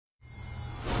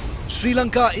Sri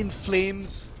Lanka in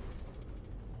flames.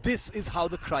 This is how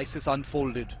the crisis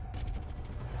unfolded.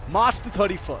 March the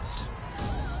 31st.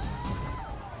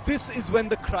 This is when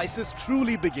the crisis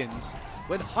truly begins,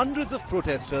 when hundreds of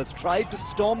protesters tried to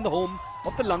storm the home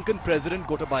of the Lankan President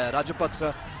Gotabaya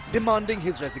Rajapaksa, demanding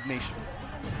his resignation.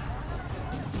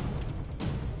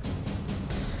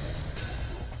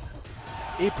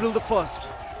 April the 1st,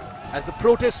 as the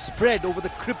protests spread over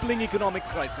the crippling economic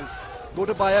crisis,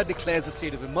 Gotabaya declares a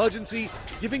state of emergency,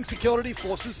 giving security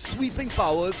forces sweeping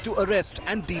powers to arrest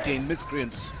and detain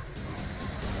miscreants.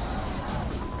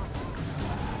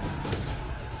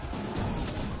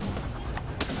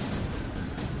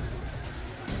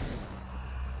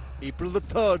 April the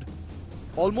 3rd,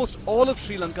 almost all of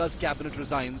Sri Lanka's cabinet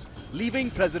resigns, leaving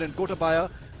President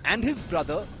Gotabaya and his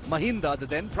brother Mahinda, the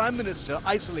then Prime Minister,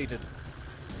 isolated.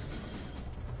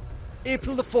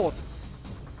 April the 4th,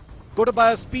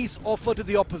 Gotabaya's peace offer to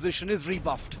the opposition is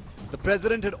rebuffed. The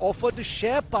President had offered to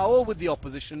share power with the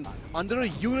opposition under a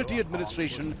unity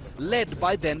administration led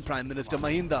by then Prime Minister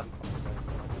Mahinda.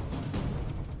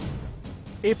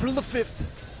 April the 5th,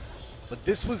 but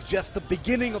this was just the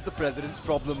beginning of the President's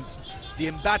problems. The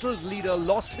embattled leader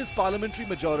lost his parliamentary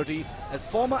majority as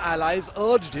former allies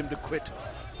urged him to quit.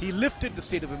 He lifted the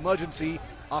state of emergency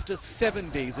after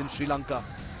 7 days in Sri Lanka.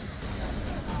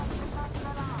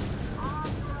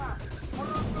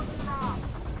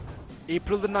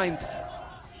 April the 9th,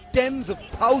 tens of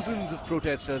thousands of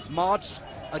protesters marched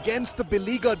against the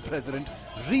beleaguered president,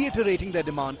 reiterating their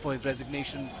demand for his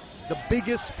resignation, the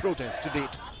biggest protest to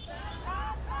date.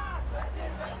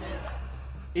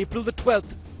 April the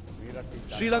 12th,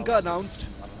 Sri Lanka announced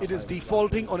it is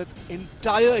defaulting on its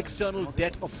entire external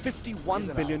debt of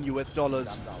 $51 billion.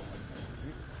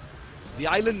 The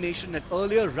island nation had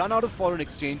earlier run out of foreign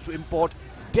exchange to import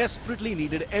desperately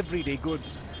needed everyday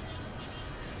goods.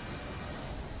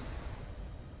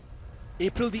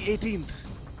 April the 18th,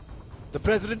 the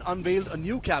President unveiled a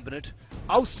new cabinet,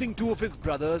 ousting two of his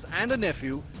brothers and a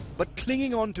nephew, but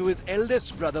clinging on to his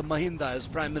eldest brother Mahinda as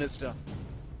Prime Minister.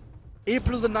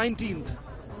 April the 19th,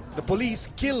 the police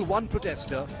kill one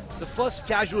protester, the first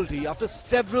casualty after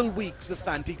several weeks of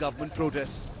anti-government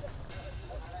protests.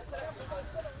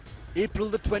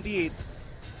 April the 28th,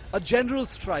 a general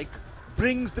strike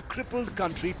brings the crippled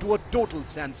country to a total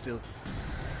standstill.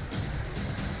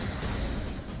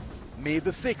 May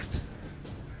the 6th,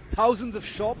 thousands of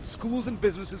shops, schools and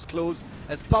businesses close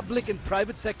as public and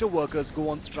private sector workers go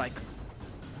on strike.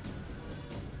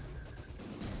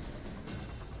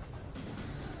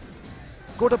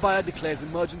 Gotabaya declares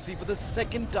emergency for the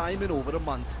second time in over a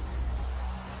month.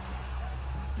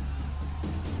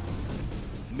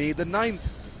 May the 9th,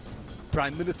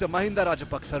 Prime Minister Mahinda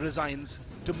Rajapaksa resigns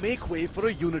to make way for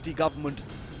a unity government.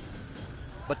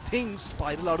 But things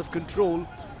spiral out of control.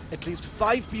 At least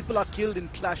 5 people are killed in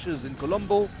clashes in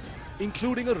Colombo,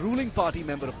 including a ruling party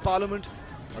member of parliament.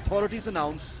 Authorities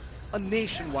announce a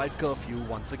nationwide curfew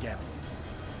once again.